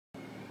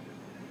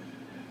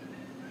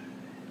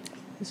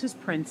This is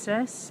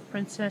Princess.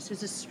 Princess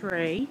is a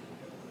stray.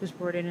 Was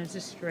brought in as a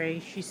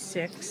stray. She's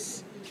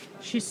 6.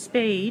 She's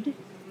spayed.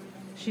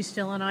 She's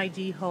still on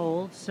ID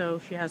hold, so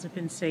she hasn't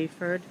been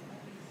safered.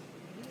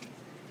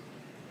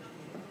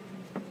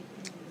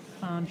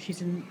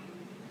 She's in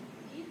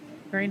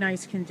very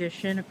nice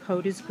condition. Her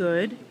coat is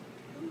good.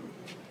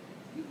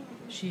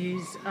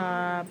 She's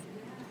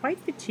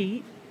quite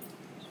petite,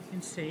 as you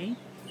can see.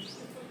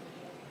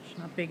 She's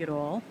not big at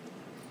all.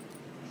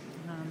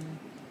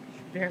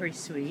 She's very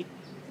sweet.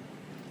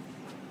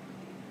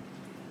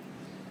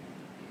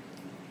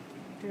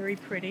 Very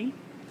pretty.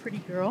 Pretty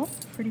girl.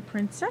 Pretty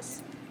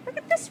princess. Look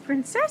at this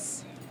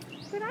princess.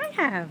 What I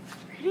have.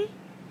 Ready?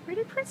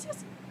 Ready,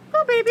 princess?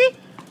 Go, baby.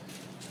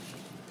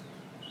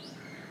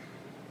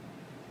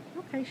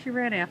 Okay, she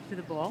ran after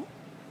the ball.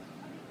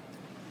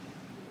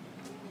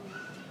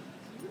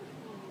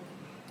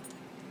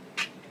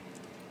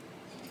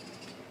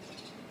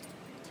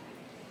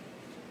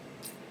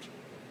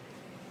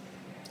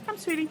 Come,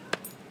 sweetie.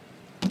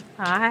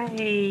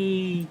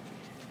 Hi.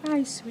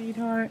 Hi,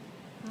 sweetheart.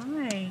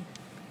 Hi.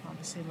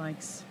 Obviously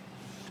likes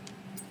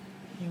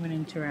human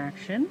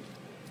interaction.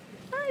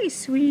 Hi,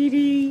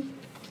 sweetie.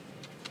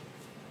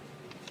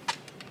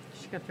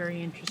 She's got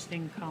very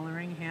interesting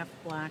coloring, half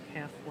black,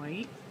 half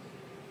white.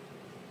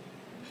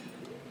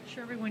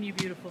 Show everyone your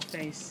beautiful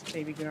face,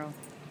 baby girl.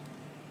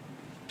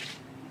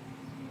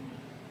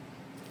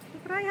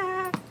 Look what I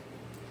have.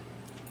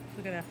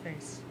 Look at that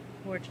face.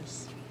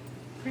 Gorgeous.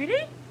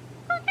 Pretty?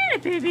 Go get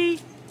it, baby.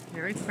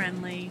 Very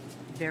friendly,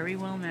 very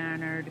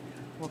well-mannered,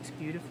 walks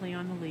beautifully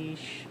on the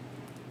leash.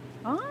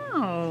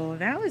 Oh,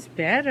 that was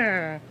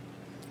better.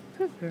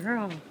 Good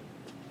girl.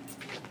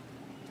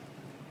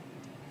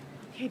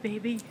 Okay,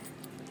 baby.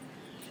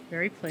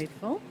 Very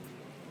playful.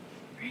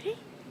 Ready?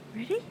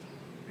 Ready?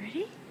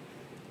 Ready?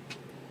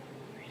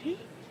 Ready?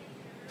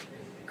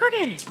 Go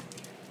get it.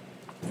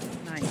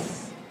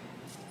 Nice.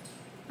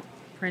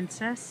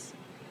 Princess?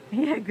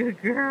 Yeah, good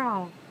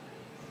girl.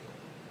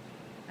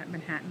 At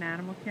Manhattan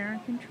Animal Care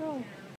and Control.